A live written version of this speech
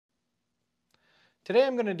Today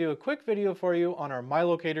I'm going to do a quick video for you on our My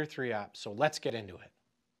Locator 3 app, so let's get into it.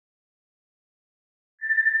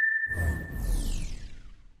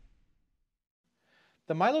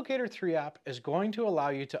 The My Locator 3 app is going to allow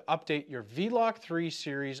you to update your vLoc 3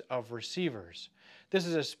 series of receivers. This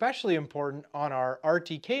is especially important on our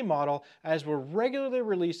RTK model as we're regularly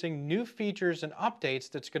releasing new features and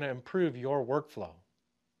updates that's going to improve your workflow.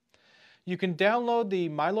 You can download the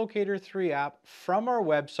My Locator 3 app from our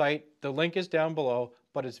website. The link is down below,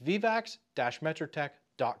 but it's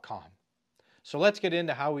vivax-metrotech.com. So let's get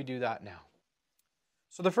into how we do that now.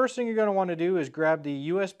 So the first thing you're going to want to do is grab the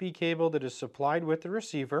USB cable that is supplied with the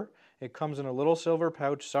receiver. It comes in a little silver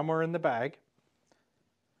pouch somewhere in the bag.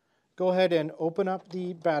 Go ahead and open up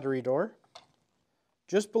the battery door.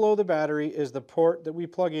 Just below the battery is the port that we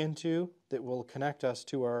plug into that will connect us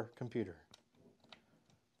to our computer.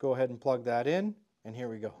 Go ahead and plug that in, and here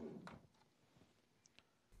we go.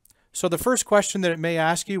 So the first question that it may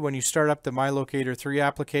ask you when you start up the My Locator 3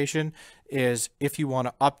 application is if you want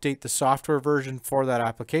to update the software version for that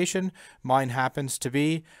application. Mine happens to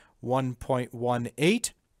be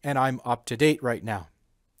 1.18, and I'm up to date right now.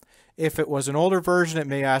 If it was an older version, it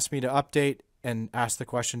may ask me to update and ask the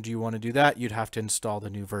question, do you want to do that? You'd have to install the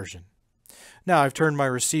new version. Now I've turned my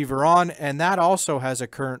receiver on, and that also has a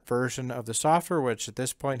current version of the software, which at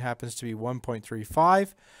this point happens to be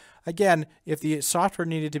 1.35. Again, if the software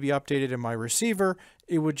needed to be updated in my receiver,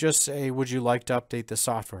 it would just say, would you like to update the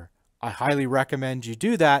software? I highly recommend you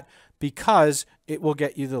do that because it will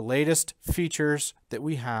get you the latest features that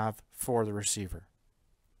we have for the receiver.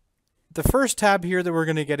 The first tab here that we're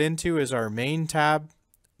going to get into is our main tab.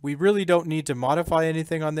 We really don't need to modify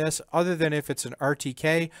anything on this other than if it's an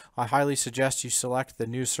RTK. I highly suggest you select the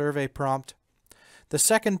new survey prompt. The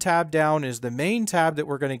second tab down is the main tab that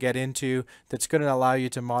we're going to get into that's going to allow you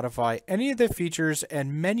to modify any of the features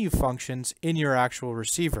and menu functions in your actual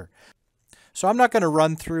receiver. So I'm not going to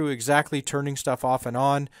run through exactly turning stuff off and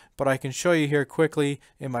on, but I can show you here quickly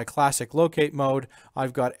in my classic locate mode.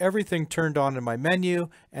 I've got everything turned on in my menu,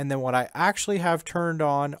 and then what I actually have turned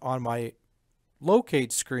on my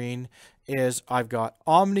locate screen is I've got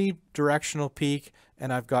omnidirectional peak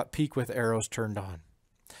and I've got peak with arrows turned on.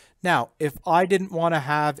 Now, if I didn't want to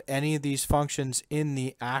have any of these functions in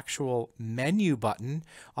the actual menu button,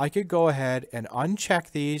 I could go ahead and uncheck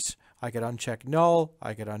these. I could uncheck null,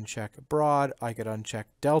 I could uncheck broad, I could uncheck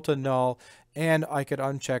delta null, and I could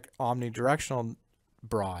uncheck omnidirectional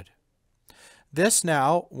broad. This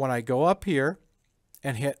now, when I go up here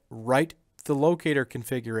and hit right the locator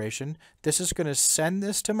configuration, this is going to send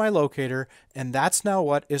this to my locator, and that's now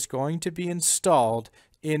what is going to be installed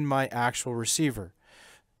in my actual receiver.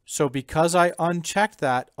 So because I unchecked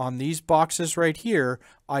that on these boxes right here,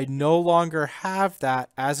 I no longer have that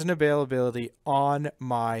as an availability on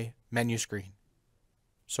my menu screen.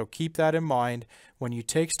 So keep that in mind. When you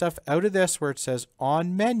take stuff out of this where it says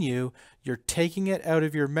on menu, you're taking it out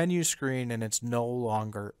of your menu screen and it's no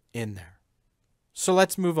longer in there. So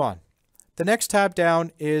let's move on. The next tab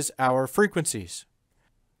down is our frequencies.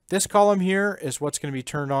 This column here is what's going to be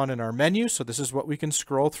turned on in our menu. So this is what we can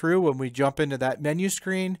scroll through when we jump into that menu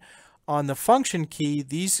screen. On the function key,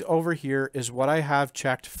 these over here is what I have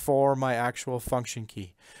checked for my actual function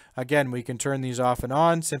key. Again, we can turn these off and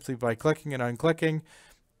on simply by clicking and unclicking.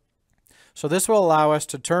 So this will allow us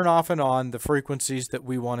to turn off and on the frequencies that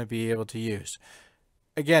we want to be able to use.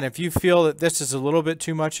 Again, if you feel that this is a little bit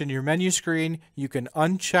too much in your menu screen, you can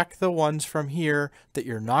uncheck the ones from here that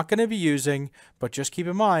you're not going to be using, but just keep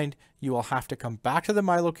in mind, you will have to come back to the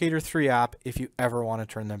My Locator 3 app if you ever want to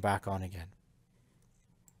turn them back on again.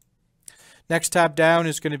 Next tab down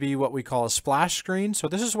is going to be what we call a splash screen. So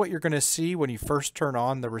this is what you're going to see when you first turn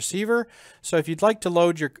on the receiver. So if you'd like to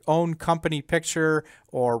load your own company picture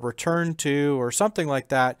or return to or something like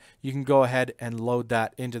that, you can go ahead and load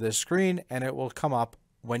that into the screen and it will come up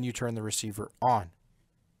when you turn the receiver on.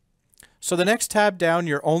 So the next tab down,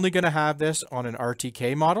 you're only going to have this on an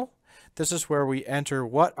RTK model. This is where we enter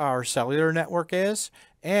what our cellular network is,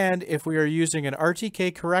 and if we are using an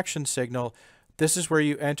RTK correction signal, this is where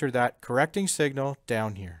you enter that correcting signal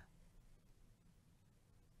down here.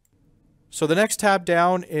 So the next tab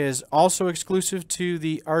down is also exclusive to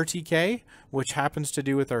the RTK, which happens to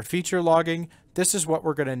do with our feature logging. This is what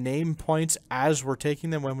we're going to name points as we're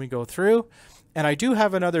taking them when we go through. And I do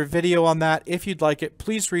have another video on that. If you'd like it,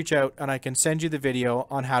 please reach out and I can send you the video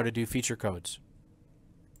on how to do feature codes.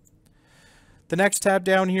 The next tab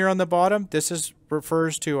down here on the bottom,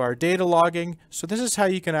 refers to our data logging. So this is how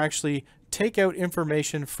you can actually take out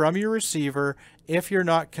information from your receiver if you're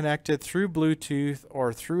not connected through Bluetooth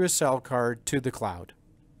or through a cell card to the cloud.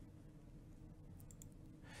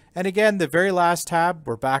 And again, the very last tab,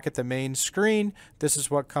 we're back at the main screen. This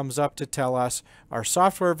is what comes up to tell us our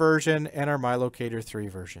software version and our My Locator 3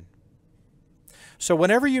 version. So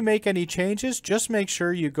whenever you make any changes, just make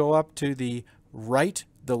sure you go up to the right,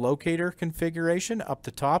 the locator configuration up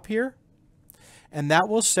the top here, and that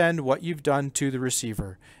will send what you've done to the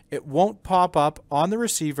receiver. It won't pop up on the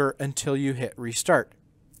receiver until you hit restart.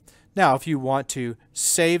 Now, if you want to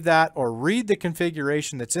save that or read the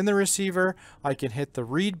configuration that's in the receiver, I can hit the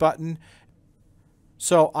read button.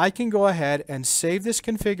 So I can go ahead and save this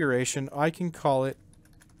configuration. I can call it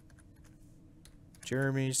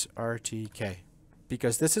Jeremy's RTK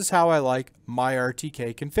because this is how I like my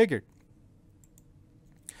RTK configured.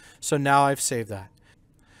 So now I've saved that.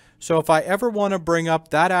 So if I ever want to bring up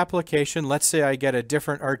that application, let's say I get a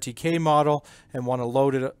different RTK model and want to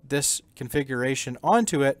load this configuration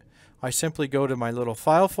onto it, I simply go to my little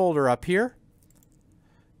file folder up here,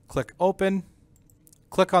 click open,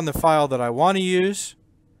 click on the file that I want to use,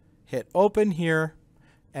 hit open here,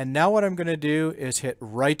 and now what I'm going to do is hit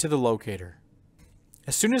right to the locator.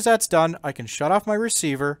 As soon as that's done, I can shut off my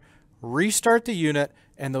receiver, restart the unit,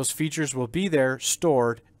 and those features will be there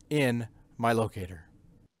stored in My Locator.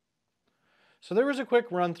 So there was a quick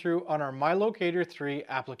run through on our My Locator 3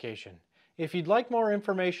 application. If you'd like more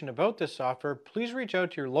information about this software, please reach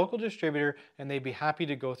out to your local distributor and they'd be happy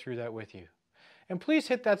to go through that with you. And please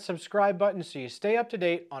hit that subscribe button so you stay up to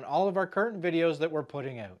date on all of our current videos that we're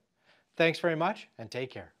putting out. Thanks very much and take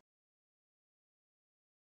care.